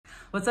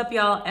What's up,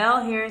 y'all?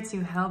 Elle here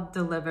to help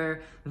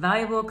deliver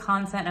valuable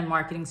content and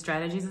marketing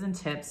strategies and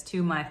tips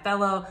to my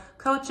fellow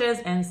coaches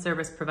and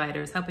service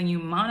providers, helping you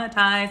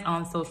monetize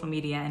on social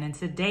media. And in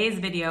today's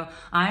video,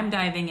 I'm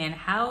diving in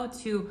how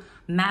to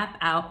map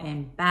out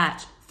and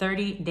batch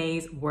 30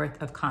 days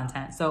worth of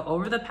content. So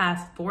over the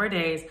past 4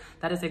 days,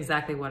 that is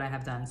exactly what I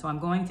have done. So I'm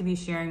going to be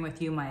sharing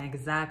with you my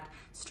exact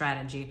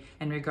strategy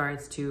in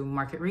regards to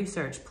market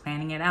research,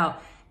 planning it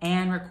out,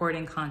 and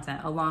recording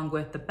content, along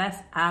with the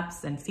best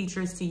apps and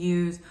features to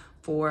use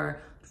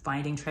for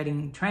finding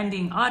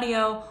trending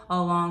audio,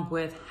 along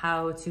with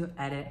how to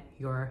edit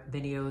your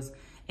videos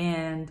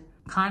and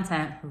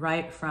content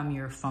right from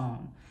your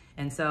phone.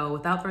 And so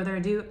without further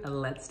ado,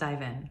 let's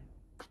dive in.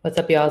 What's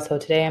up, y'all? So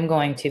today I'm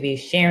going to be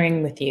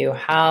sharing with you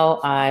how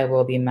I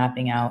will be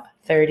mapping out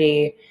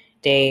 30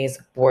 days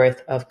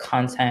worth of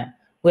content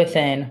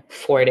within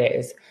 4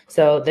 days.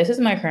 So this is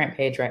my current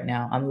page right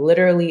now. I'm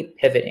literally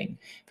pivoting.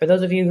 For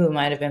those of you who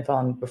might have been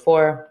following me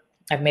before,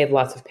 I've made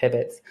lots of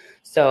pivots.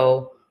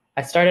 So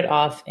I started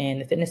off in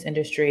the fitness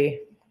industry,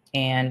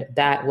 and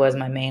that was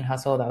my main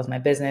hustle. That was my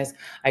business.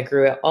 I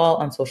grew it all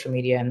on social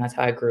media, and that's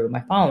how I grew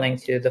my following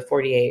to the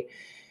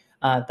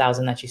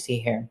 48,000 that you see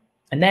here.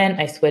 And then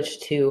I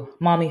switched to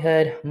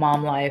mommyhood,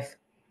 mom life,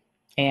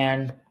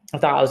 and I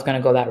thought I was going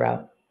to go that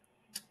route.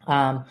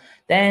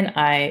 Then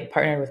I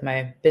partnered with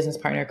my business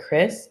partner,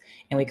 Chris,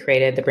 and we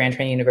created the Brand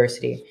Training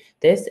University.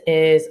 This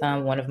is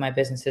one of my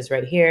businesses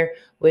right here,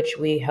 which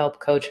we help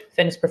coach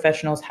fitness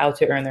professionals how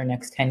to earn their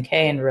next 10K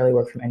and really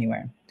work from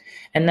anywhere.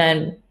 And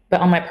then,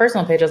 but on my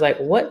personal page, I was like,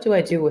 what do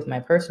I do with my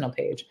personal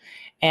page?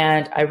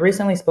 And I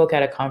recently spoke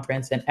at a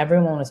conference and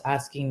everyone was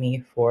asking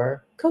me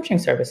for coaching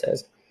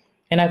services.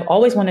 And I've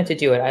always wanted to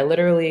do it. I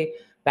literally,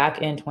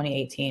 back in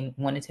 2018,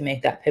 wanted to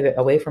make that pivot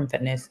away from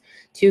fitness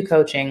to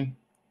coaching,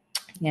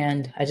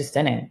 and I just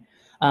didn't.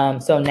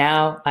 So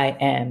now I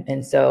am.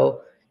 And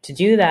so to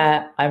do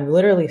that, I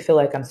literally feel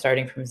like I'm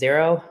starting from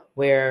zero,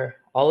 where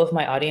all of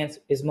my audience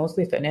is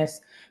mostly fitness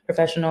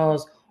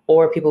professionals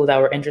or people that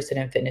were interested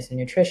in fitness and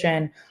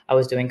nutrition. I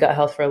was doing gut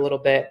health for a little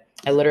bit.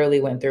 I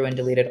literally went through and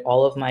deleted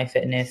all of my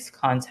fitness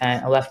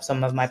content. I left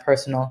some of my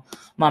personal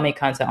mommy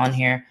content on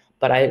here,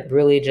 but I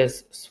really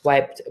just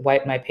wiped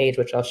my page,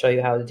 which I'll show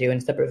you how to do in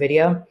a separate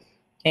video.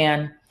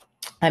 And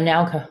I'm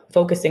now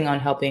focusing on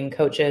helping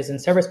coaches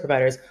and service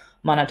providers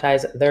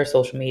monetize their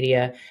social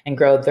media and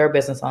grow their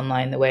business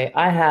online the way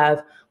I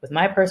have with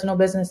my personal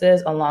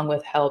businesses, along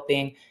with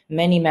helping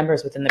many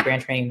members within the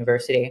Brand Training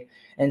University.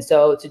 And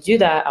so to do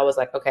that, I was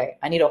like, okay,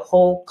 I need a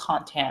whole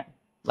content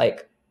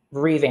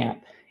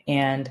revamp.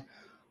 And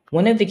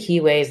one of the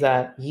key ways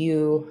that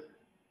you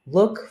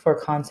look for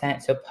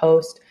content to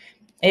post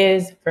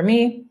is, for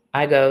me,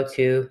 I go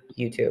to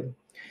YouTube.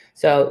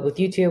 So with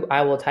YouTube,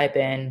 I will type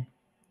in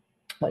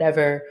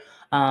whatever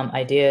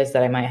ideas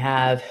that I might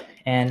have.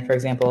 And for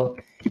example,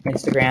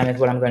 Instagram is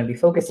what I'm going to be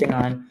focusing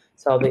on.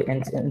 So I'll be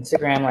in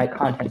Instagram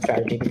content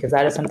strategy, because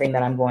that is something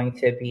that I'm going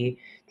to be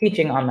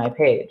teaching on my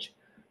page.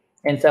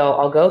 And so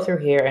I'll go through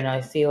here and I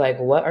see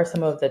what are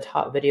some of the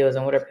top videos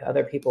and what are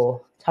other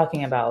people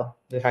talking about.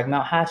 They're talking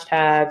about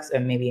hashtags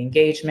and maybe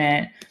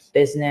engagement,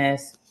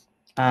 business,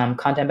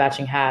 content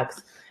batching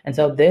hacks. And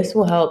so this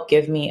will help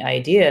give me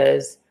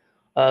ideas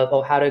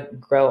of how to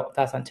grow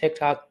fast on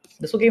TikTok.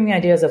 This will give me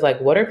ideas of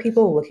what are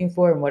people looking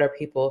for and what are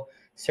people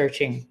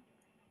searching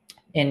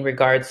in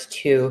regards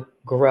to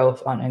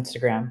growth on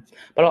Instagram.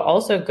 But I'll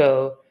also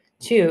go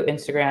to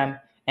Instagram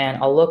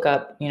and I'll look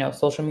up,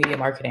 social media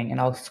marketing, and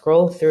I'll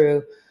scroll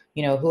through,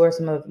 who are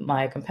some of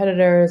my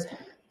competitors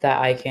that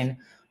I can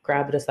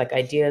grab just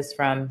ideas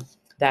from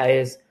that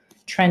is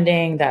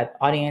trending, that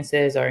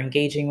audiences are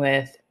engaging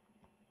with.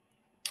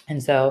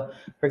 And so,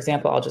 for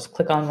example, I'll just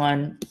click on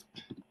one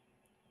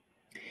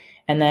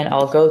and then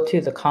I'll go to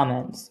the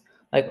comments.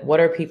 What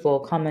are people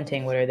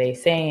commenting? What are they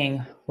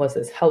saying? Was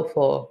this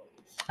helpful?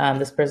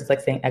 This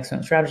person's saying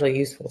excellent strategy,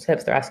 useful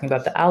tips. They're asking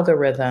about the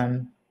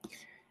algorithm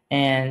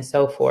and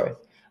so forth.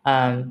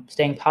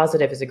 Staying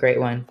positive is a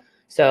great one.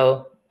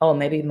 So,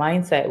 maybe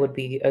mindset would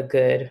be a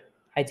good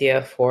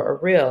idea for a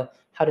reel.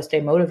 How to stay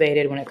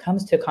motivated when it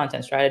comes to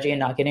content strategy and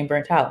not getting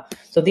burnt out.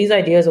 So these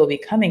ideas will be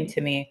coming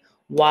to me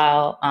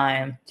while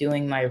I'm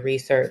doing my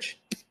research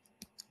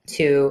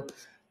to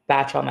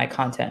batch all my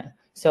content.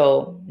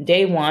 So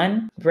day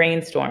one,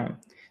 brainstorm.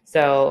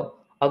 So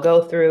I'll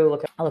go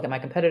through, I'll look at my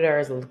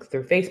competitors, look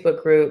through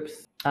Facebook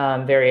groups,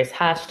 various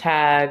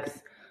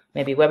hashtags,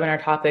 maybe webinar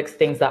topics,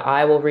 things that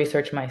I will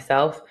research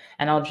myself,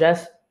 and I'll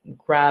just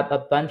grab a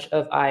bunch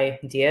of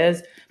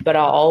ideas, but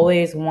I'll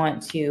always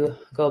want to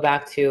go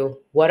back to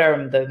what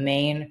are the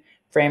main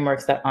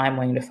frameworks that I'm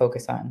willing to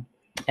focus on.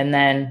 And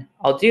then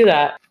I'll do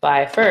that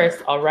by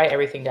first, I'll write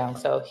everything down.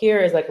 So here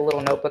is a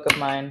little notebook of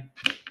mine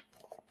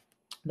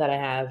that I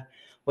have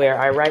where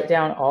I write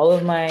down all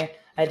of my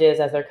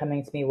ideas as they're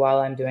coming to me while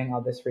I'm doing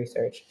all this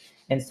research.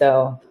 And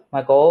so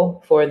my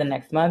goal for the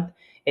next month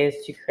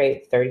is to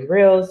create 30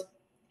 reels,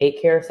 8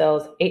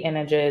 carousels, 8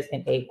 images,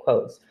 and 8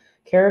 quotes.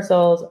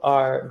 Carousels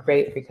are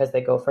great because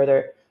they go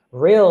further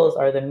Reels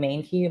are the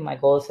main key. My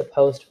goal is to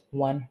post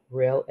one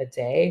reel a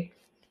day,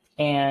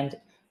 and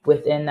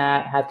within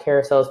that have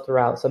carousels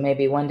throughout. So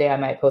maybe one day I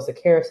might post a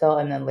carousel,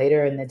 and then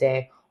later in the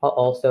day I'll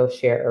also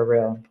share a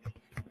reel.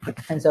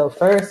 And so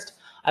first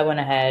I went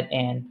ahead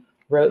and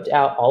wrote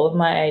out all of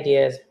my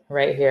ideas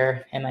right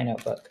here in my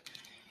notebook.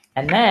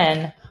 And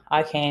then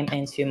I came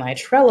into my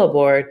Trello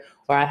board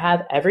where I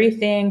have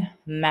everything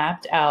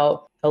mapped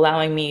out,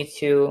 allowing me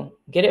to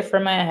get it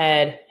from my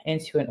head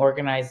into an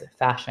organized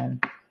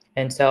fashion.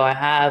 And so I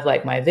have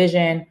like my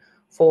vision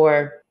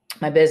for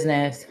my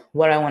business,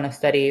 what I want to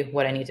study,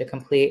 what I need to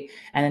complete.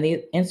 And then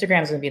the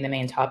Instagram is going to be the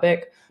main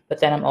topic. But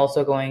then I'm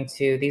also going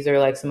to, these are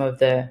like some of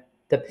the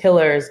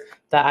pillars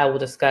that I will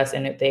discuss,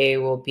 and they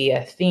will be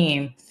a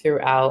theme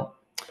throughout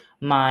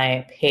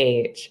my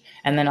page.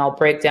 And then I'll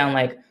break down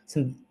like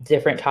some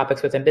different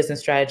topics within business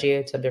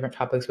strategy, some different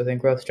topics within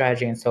growth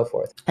strategy, and so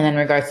forth. And then in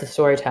regards to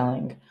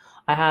storytelling,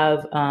 I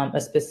have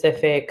a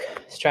specific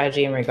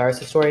strategy in regards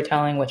to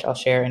storytelling, which I'll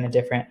share in a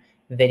different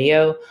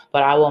video,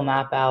 but I will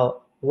map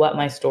out what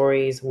my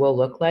stories will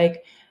look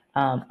like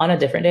on a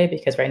different day,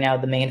 because right now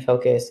the main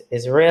focus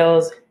is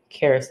reels,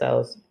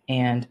 carousels,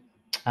 and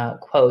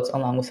quotes,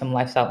 along with some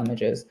lifestyle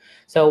images.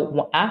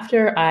 So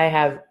after I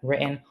have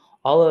written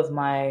all of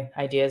my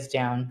ideas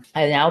down,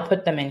 I now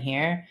put them in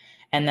here.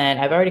 And then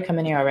I've already come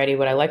in here already.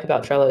 What I like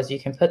about Trello is you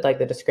can put like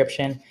the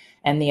description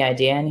and the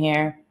idea in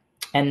here.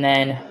 And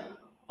then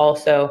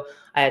also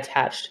I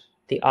attached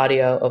the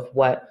audio of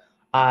what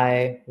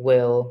I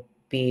will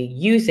be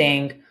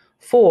using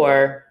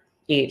for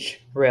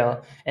each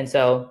reel. And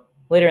so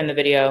later in the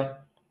video,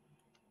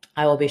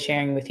 I will be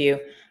sharing with you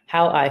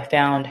how I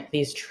found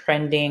these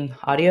trending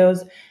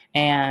audios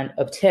and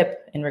a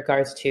tip in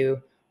regards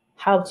to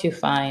how to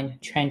find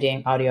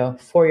trending audio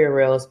for your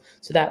reels,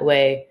 so that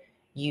way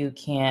you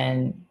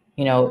can,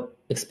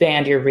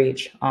 expand your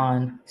reach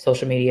on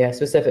social media,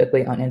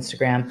 specifically on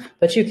Instagram,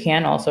 but you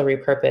can also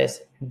repurpose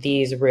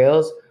these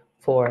reels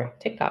for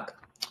TikTok.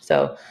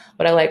 So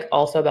what I like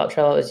also about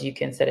Trello is you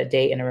can set a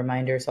date and a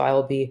reminder. So I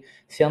will be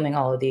filming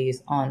all of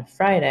these on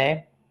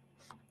Friday,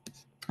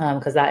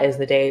 because that is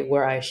the day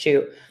where I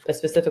shoot. But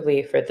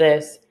specifically for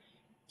this,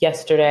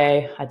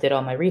 yesterday I did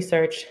all my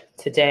research.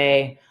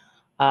 Today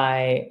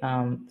I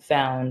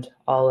found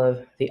all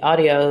of the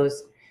audios,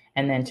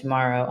 and then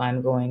tomorrow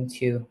I'm going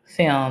to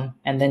film,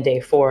 and then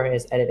day 4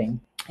 is editing.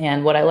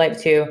 And what I like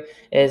too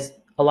is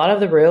a lot of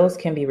the reels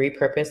can be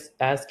repurposed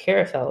as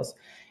carousels.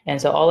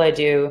 And so all I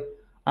do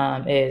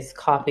is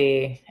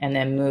copy and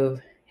then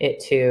move it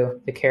to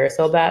the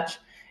carousel batch.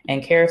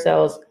 And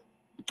carousels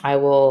I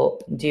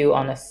will do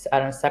on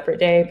a separate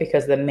day,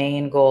 because the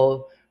main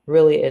goal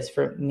really is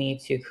for me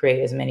to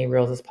create as many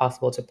reels as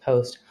possible to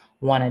post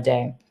one a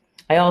day.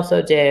 I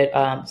also did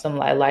some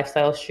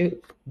lifestyle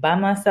shoot by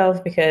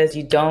myself, because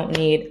you don't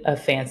need a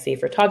fancy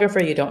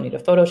photographer. You don't need a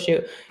photo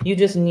shoot. You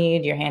just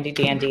need your handy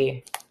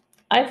dandy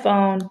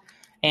iPhone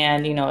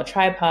and, a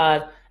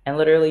tripod, and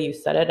literally you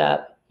set it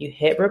up, you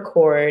hit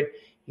record,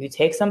 you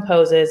take some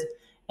poses,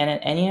 and in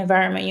any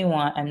environment you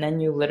want, and then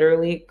you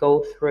literally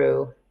go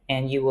through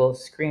and you will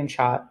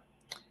screenshot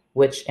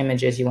which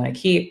images you want to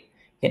keep.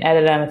 You can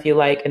edit them if you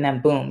like, and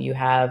then boom, you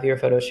have your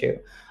photo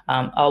shoot.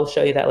 I'll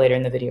show you that later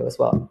in the video as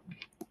well.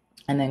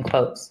 And then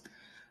quotes.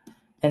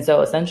 And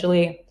so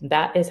essentially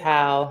that is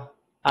how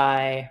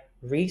I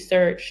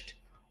researched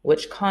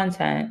which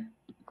content,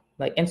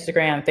 like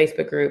Instagram,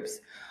 Facebook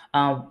groups,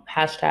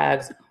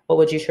 hashtags, what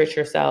would you search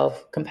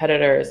yourself,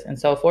 competitors, and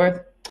so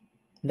forth.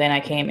 Then I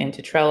came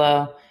into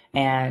Trello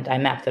and I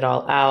mapped it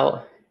all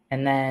out.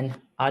 And then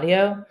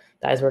audio,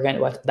 that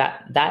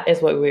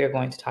is what we are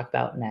going to talk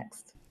about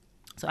next.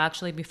 So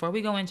actually, before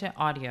we go into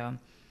audio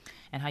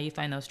and how you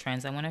find those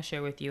trends, I want to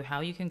share with you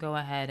how you can go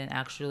ahead and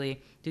actually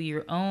do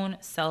your own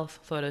self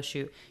photo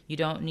shoot. You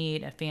don't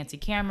need a fancy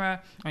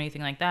camera or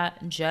anything like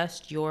that,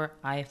 just your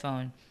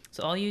iPhone.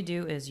 So all you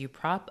do is you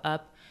prop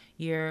up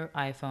your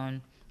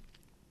iPhone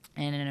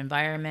in an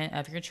environment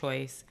of your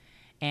choice,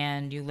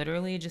 and you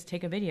literally just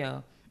take a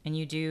video and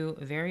you do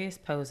various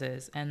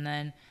poses. And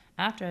then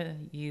after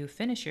you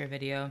finish your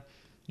video,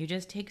 you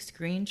just take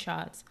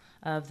screenshots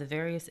of the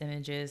various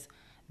images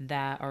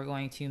that are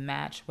going to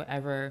match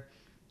whatever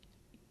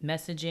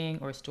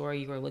messaging or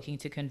story you are looking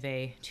to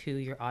convey to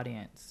your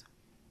audience.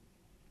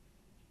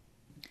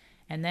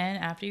 And then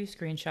after you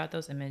screenshot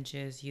those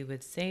images, you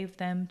would save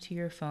them to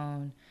your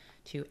phone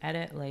to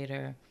edit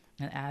later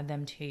and add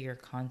them to your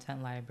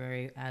content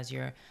library as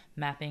you're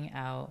mapping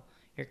out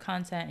your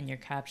content and your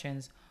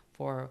captions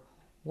for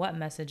what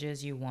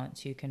messages you want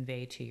to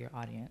convey to your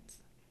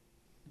audience.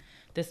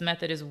 This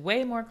method is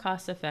way more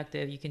cost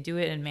effective. You can do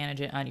it and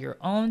manage it on your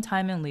own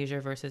time and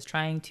leisure versus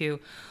trying to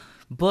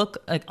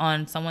book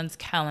on someone's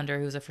calendar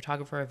who's a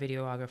photographer or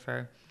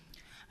videographer.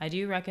 I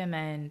do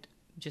recommend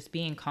just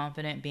being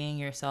confident, being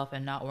yourself,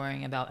 and not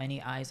worrying about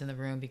any eyes in the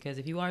room, because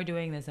if you are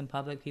doing this in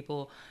public,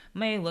 people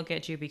may look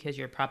at you because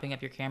you're propping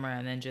up your camera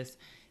and then just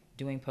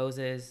doing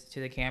poses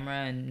to the camera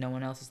and no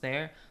one else is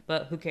there.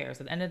 But who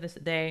cares? At the end of this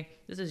day,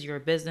 this is your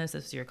business,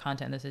 this is your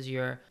content, this is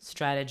your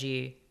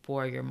strategy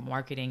for your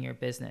marketing, your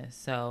business.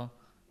 So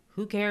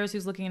who cares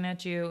who's looking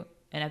at you?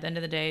 And at the end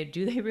of the day,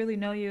 do they really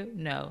know you?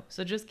 No.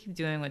 So just keep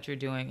doing what you're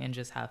doing and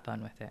just have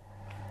fun with it.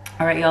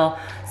 All right, y'all.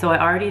 So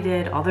I already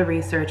did all the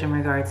research in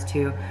regards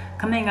to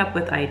coming up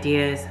with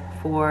ideas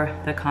for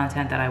the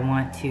content that I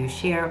want to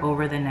share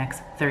over the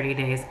next 30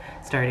 days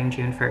starting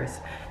June 1st.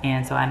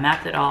 And so I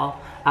mapped it all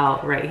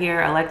out right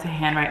here. I like to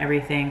handwrite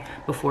everything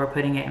before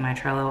putting it in my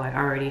Trello. I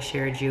already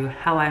shared you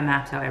how I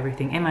mapped out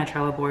everything in my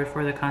Trello board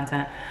for the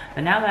content.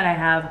 But now that I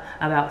have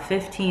about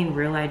 15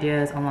 real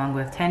ideas along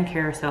with 10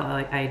 carousel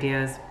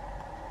ideas,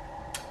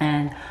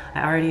 and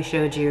I already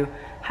showed you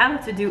how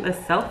to do a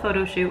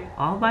self-photo shoot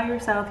all by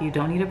yourself. You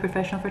don't need a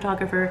professional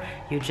photographer.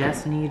 You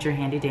just need your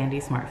handy dandy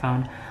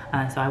smartphone.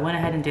 So I went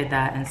ahead and did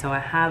that. And so I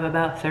have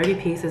about 30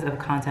 pieces of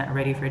content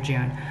ready for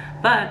June.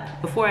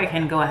 But before I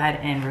can go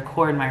ahead and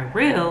record my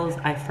reels,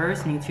 I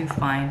first need to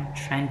find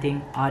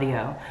trending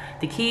audio.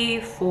 The key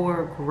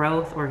for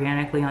growth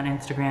organically on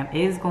Instagram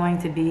is going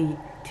to be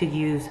to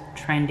use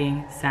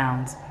trending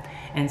sounds.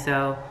 And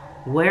so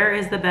where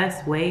is the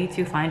best way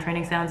to find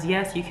trending sounds?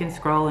 Yes, you can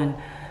scroll in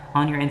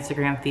on your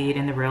Instagram feed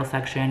in the reel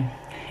section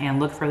and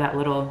look for that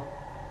little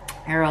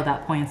arrow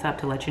that points up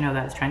to let you know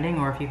that it's trending,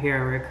 or if you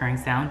hear a recurring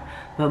sound.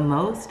 But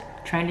most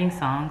trending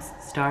songs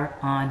start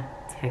on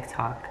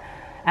TikTok.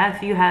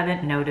 If you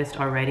haven't noticed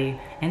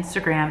already,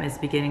 Instagram is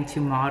beginning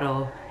to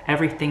model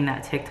everything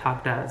that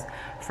TikTok does,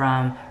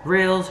 from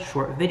reels,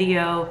 short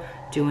video,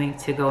 going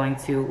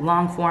to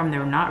long form.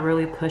 They're not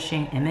really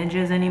pushing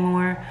images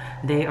anymore.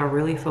 They are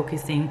really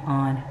focusing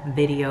on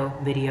video.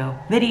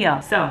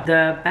 So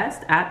the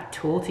best app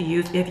tool to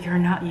use if you're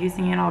not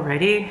using it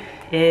already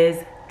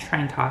is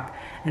Trend Talk.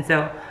 And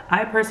so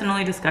I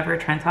personally discovered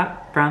Trend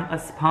Talk from a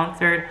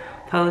sponsored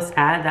post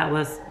ad that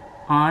was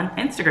on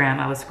Instagram.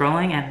 I was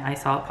scrolling and I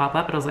saw it pop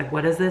up and I was like,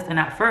 what is this? And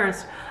at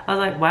first I was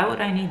like, why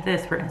would I need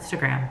this for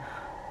Instagram?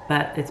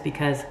 But it's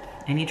because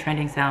any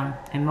trending sound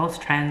and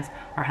most trends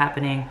are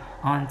happening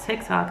on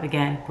TikTok,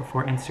 again,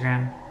 before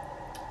Instagram.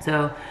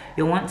 So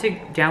you'll want to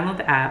download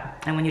the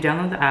app, and when you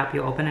download the app,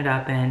 you'll open it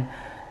up, and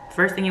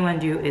first thing you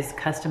want to do is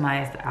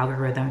customize the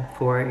algorithm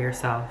for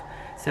yourself.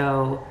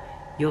 So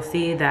you'll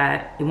see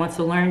that it wants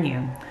to learn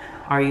you.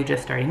 Are you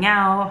just starting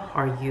out?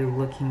 Are you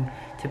looking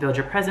to build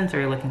your presence?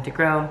 Are you looking to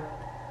grow?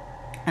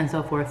 And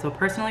so forth. So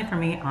personally for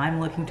me,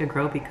 I'm looking to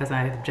grow because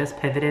I've just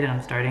pivoted and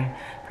I'm starting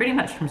pretty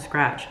much from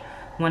scratch,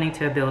 wanting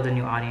to build a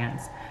new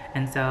audience.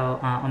 And so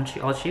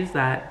I'll choose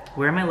that.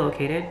 Where am I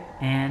located?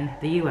 In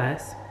the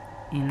US.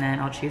 And then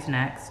I'll choose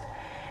next.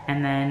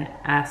 And then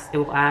it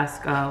will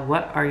ask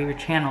what are your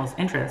channel's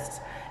interests?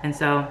 And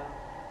so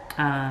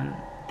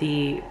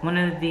one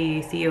of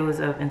the CEOs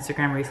of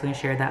Instagram recently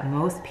shared that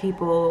most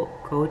people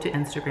go to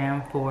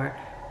Instagram for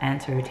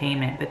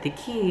entertainment. But the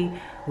key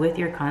with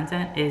your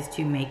content is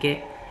to make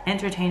it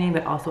entertaining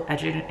but also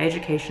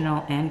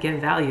educational and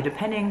give value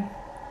depending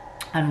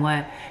on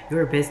what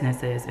your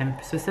business is. And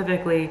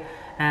specifically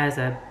as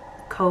a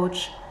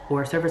coach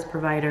or service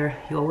provider,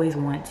 you always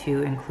want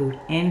to include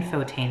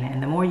infotainment,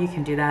 and the more you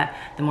can do that,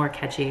 the more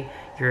catchy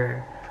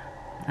your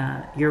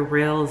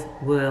reels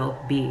will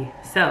be.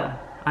 So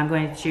I'm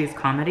going to choose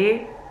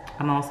comedy.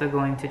 I'm also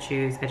going to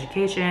choose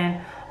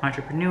education,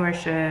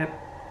 entrepreneurship,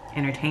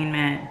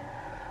 entertainment,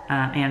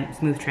 and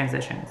smooth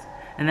transitions.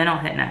 And then I'll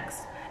hit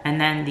next. And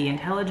then the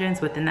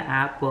intelligence within the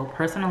app will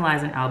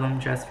personalize an album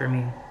just for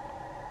me.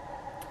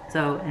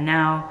 So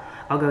now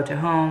I'll go to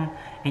home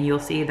and you'll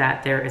see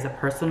that there is a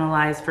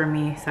personalized for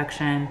me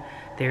section.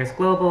 There's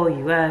global,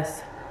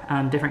 US,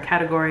 different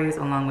categories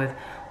along with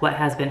what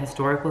has been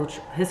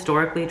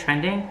historically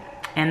trending.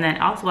 And then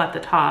also at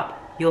the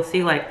top, you'll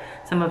see like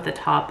some of the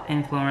top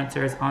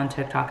influencers on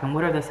TikTok and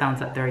what are the sounds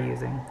that they're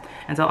using.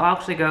 And so I'll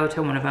actually go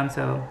to one of them.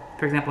 So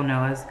for example,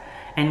 Noah's.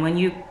 And when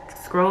you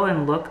scroll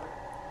and look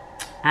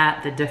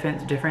at the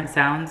different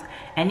sounds,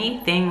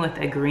 anything with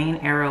a green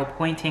arrow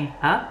pointing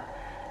up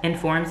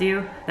informs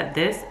you that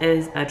this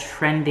is a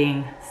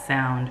trending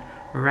sound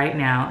right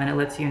now, and it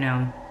lets you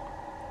know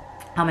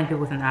how many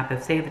people within the app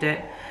have saved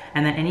it.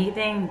 And then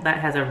anything that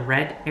has a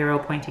red arrow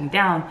pointing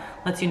down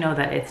lets you know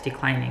that it's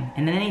declining.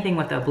 And then anything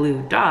with a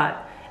blue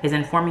dot is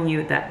informing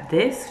you that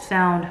this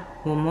sound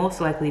will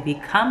most likely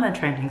become a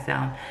trending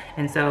sound.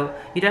 And so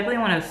you definitely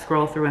want to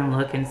scroll through and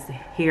look and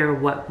hear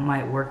what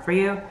might work for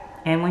you.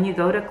 And when you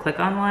go to click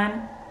on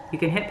one, you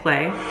can hit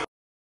play.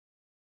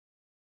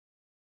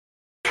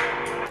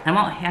 I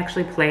won't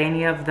actually play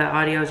any of the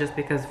audio just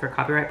because for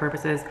copyright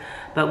purposes,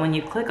 but when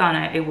you click on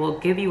it, it will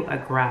give you a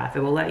graph.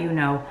 It will let you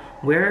know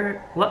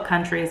what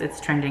countries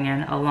it's trending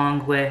in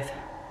along with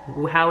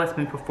how it's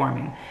been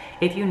performing.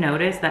 If you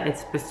notice that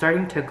it's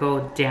starting to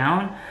go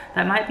down,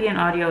 that might be an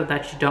audio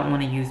that you don't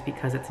want to use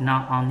because it's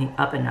not on the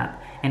up and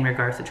up in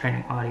regards to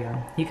trending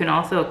audio. You can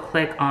also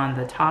click on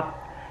the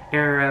top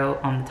arrow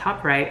on the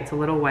top right. It's a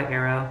little white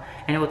arrow,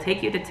 and it will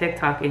take you to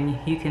TikTok, and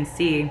you can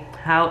see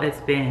how it's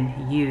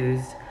been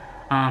used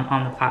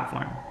on the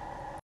platform.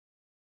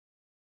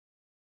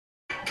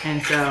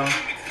 And so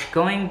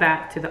going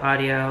back to the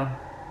audio,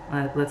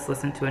 let's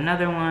listen to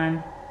another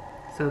one.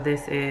 So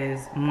this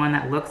is one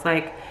that looks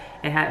like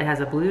It has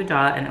a blue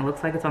dot and it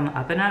looks like it's on the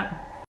up and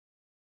up.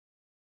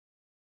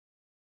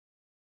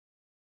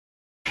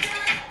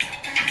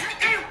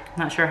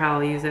 Not sure how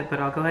I'll use it, but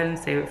I'll go ahead and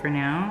save it for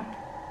now.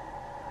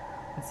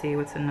 Let's see,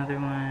 what's another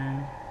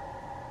one?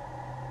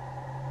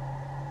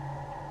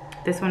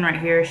 This one right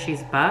here,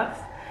 she's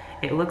buff.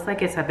 It looks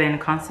like it's been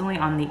constantly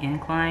on the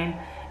incline,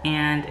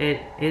 and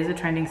it is a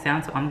trending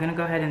sound, so I'm gonna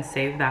go ahead and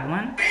save that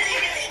one.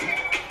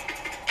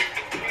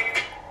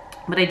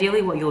 But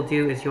ideally what you'll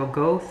do is you'll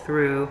go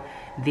through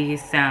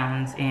these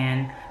sounds,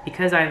 and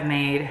because I've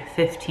made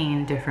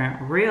 15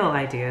 different reel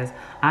ideas,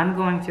 I'm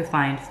going to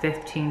find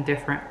 15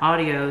 different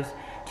audios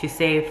to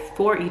save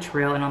for each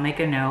reel, and I'll make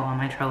a note on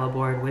my Trello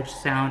board which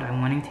sound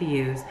I'm wanting to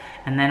use,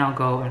 and then I'll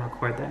go and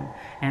record them.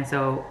 And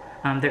so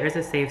there is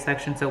a save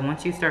section, so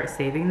once you start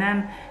saving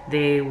them,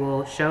 they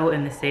will show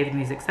in the saved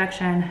music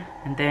section,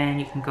 and then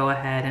you can go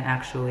ahead and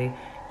actually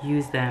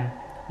use them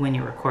when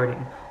you're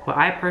recording. What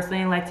I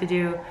personally like to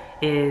do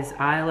is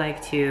I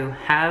like to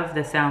have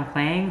the sound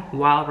playing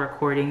while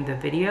recording the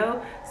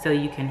video so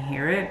you can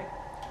hear it.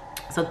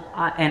 So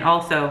and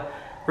also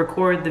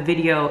record the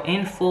video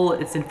in full,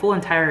 it's in full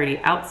entirety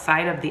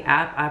outside of the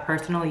app. I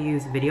personally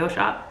use Video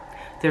Shop.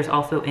 There's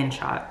also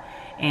InShot,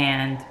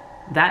 and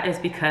that is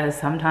because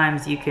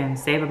sometimes you can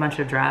save a bunch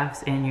of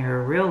drafts in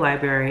your reel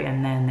library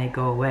and then they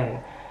go away.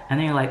 And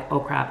then you're like, oh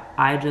crap,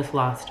 I just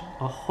lost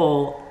a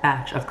whole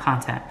batch of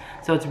content.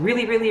 So it's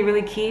really, really,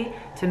 really key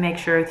to make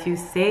sure to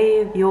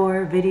save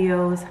your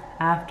videos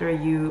after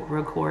you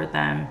record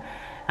them.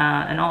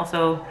 And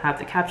also have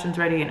the captions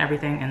ready and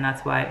everything, and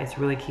that's why it's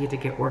really key to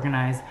get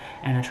organized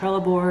in a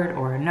Trello board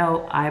or a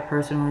note. I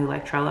personally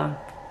like Trello.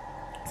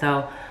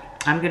 So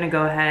I'm gonna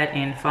go ahead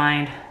and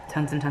find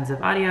tons and tons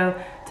of audio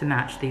to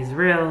match these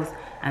reels,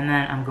 and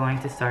then I'm going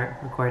to start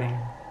recording.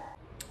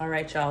 All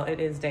right, y'all, it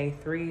is day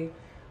 3.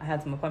 I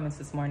had some appointments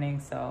this morning,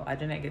 so I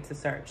didn't get to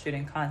start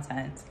shooting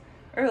content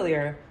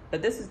earlier,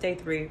 but this is day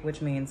 3,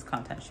 which means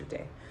content shoot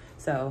day.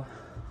 So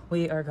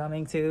we are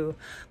coming to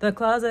the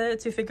closet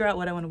to figure out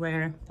what I want to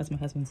wear. That's my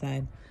husband's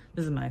side.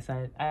 This is my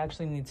side. I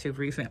actually need to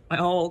revamp my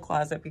whole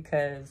closet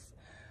because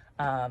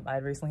I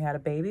recently had a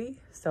baby,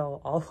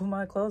 so all of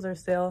my clothes are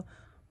still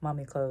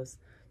mommy clothes.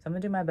 So I'm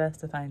gonna do my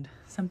best to find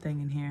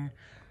something in here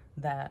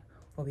that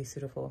will be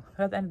suitable.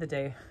 But at the end of the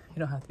day, you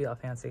don't have to be all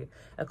fancy.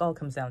 It all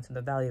comes down to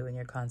the value in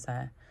your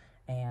content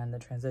and the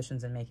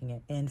transitions and making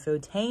it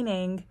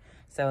infotaining.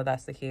 So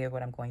that's the key of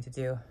what I'm going to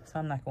do. So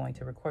I'm not going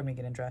to record me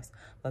getting dressed.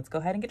 Let's go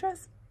ahead and get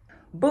dressed.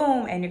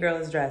 Boom, and your girl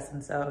is dressed.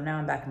 And so now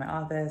I'm back in my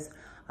office.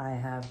 I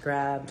have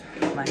grabbed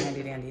my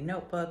handy dandy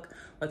notebook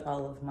with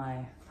all of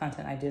my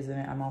content ideas in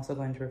it. I'm also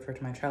going to refer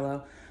to my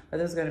Trello, but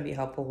this is going to be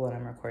helpful when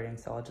I'm recording.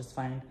 So I'll just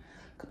find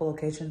a couple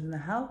locations in the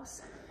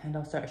house and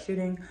I'll start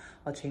shooting.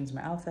 I'll change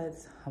my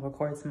outfits. I'll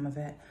record some of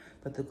it,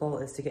 but the goal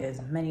is to get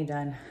as many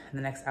done in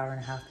the next hour and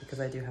a half because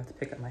I do have to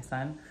pick up my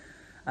son.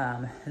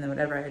 And then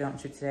whatever I don't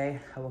shoot today,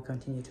 I will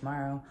continue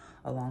tomorrow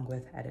along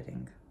with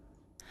editing.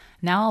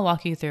 Now I'll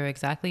walk you through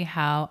exactly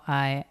how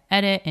I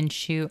edit and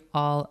shoot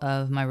all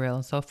of my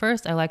reels. So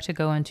first I like to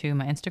go into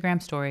my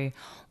Instagram story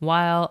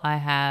while I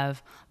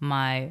have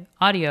my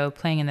audio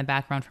playing in the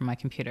background from my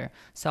computer.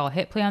 So I'll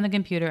hit play on the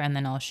computer and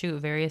then I'll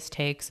shoot various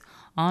takes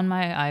on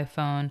my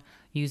iPhone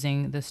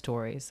using the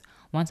stories.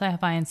 Once I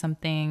find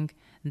something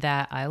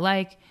that I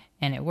like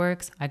and it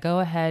works, I go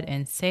ahead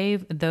and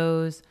save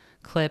those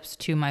clips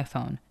to my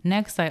phone.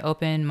 Next, I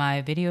open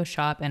my video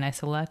shop and I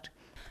select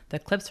the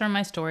clips from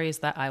my stories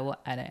that I will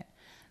edit.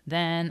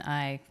 Then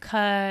I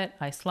cut,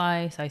 I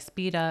slice, I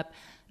speed up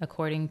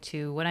according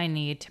to what I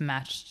need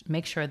to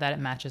make sure that it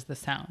matches the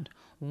sound.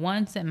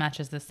 Once it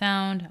matches the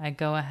sound, I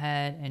go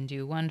ahead and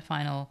do one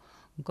final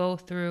go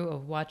through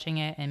of watching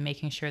it and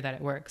making sure that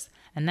it works.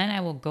 And then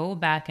I will go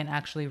back and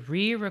actually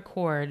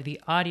re-record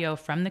the audio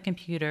from the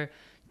computer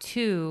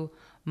to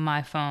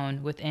my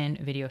phone within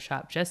Video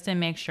Shop just to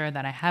make sure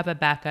that I have a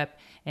backup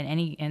in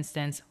any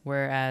instance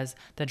whereas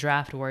the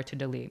draft were to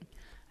delete.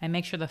 I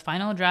make sure the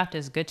final draft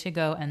is good to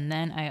go, and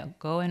then I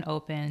go and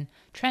open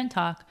Trend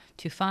Talk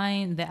to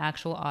find the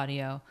actual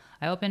audio.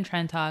 I open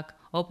Trend Talk,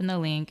 open the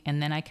link,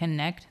 and then I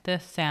connect the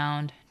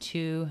sound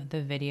to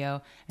the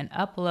video and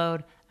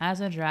upload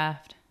as a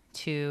draft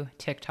to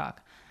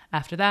TikTok.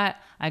 After that,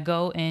 I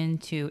go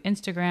into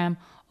Instagram,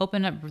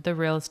 open up the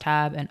Reels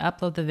tab and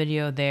upload the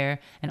video there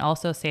and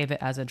also save it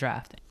as a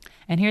draft.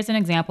 And here's an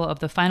example of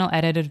the final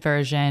edited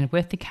version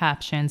with the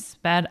captions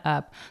sped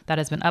up that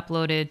has been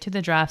uploaded to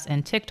the drafts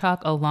in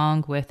TikTok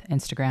along with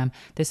Instagram.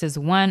 This is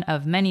one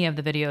of many of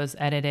the videos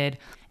edited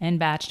and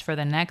batched for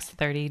the next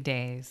 30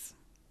 days.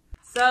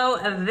 So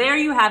there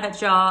you have it,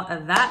 y'all.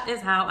 That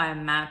is how I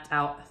mapped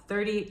out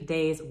 30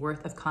 days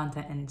worth of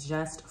content in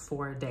just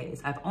 4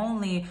 days. I've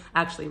only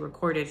actually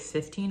recorded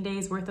 15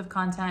 days worth of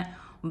content,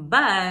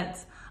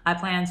 but I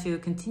plan to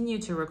continue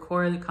to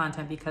record the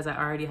content because I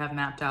already have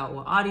mapped out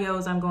what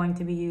audios I'm going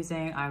to be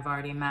using. I've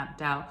already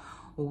mapped out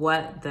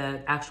what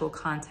the actual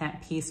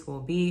content piece will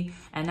be.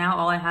 And now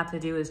all I have to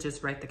do is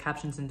just write the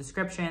captions and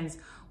descriptions,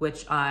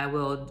 which I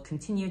will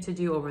continue to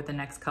do over the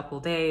next couple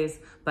days,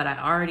 but I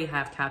already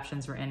have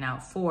captions written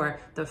out for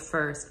the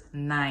first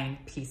 9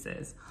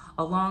 pieces.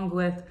 Along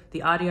with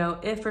the audio,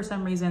 if for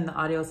some reason the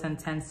audio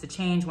tends to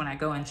change when I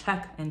go and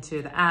check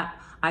into the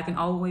app, I can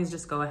always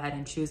just go ahead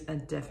and choose a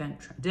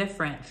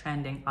different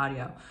trending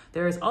audio.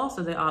 There is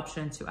also the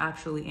option to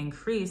actually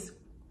increase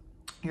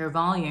your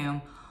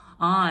volume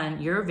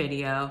on your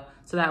video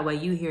so that way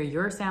you hear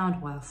your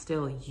sound while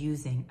still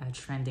using a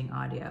trending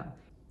audio.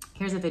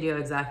 Here's a video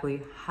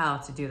exactly how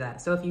to do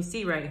that. So if you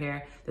see right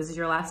here, this is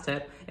your last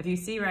tip. If you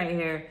see right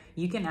here,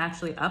 you can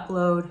actually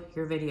upload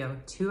your video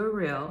to a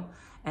reel,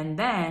 and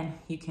then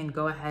you can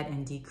go ahead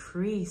and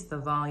decrease the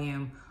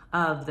volume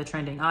of the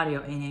trending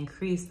audio and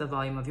increase the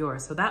volume of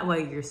yours. So that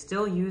way you're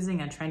still using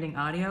a trending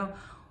audio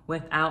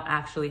without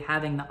actually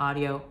having the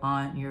audio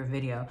on your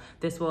video.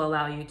 This will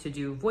allow you to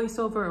do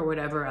voiceover or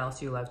whatever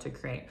else you love to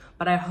create.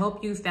 But I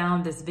hope you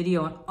found this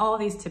video and all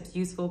these tips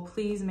useful.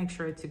 Please make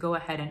sure to go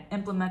ahead and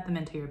implement them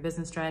into your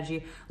business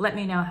strategy. Let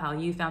me know how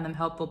you found them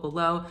helpful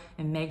below,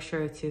 and make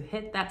sure to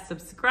hit that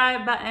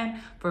subscribe button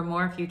for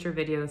more future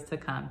videos to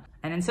come.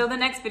 And until the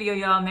next video,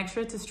 y'all, make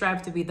sure to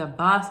strive to be the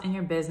boss in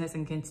your business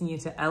and continue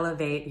to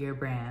elevate your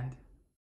brand.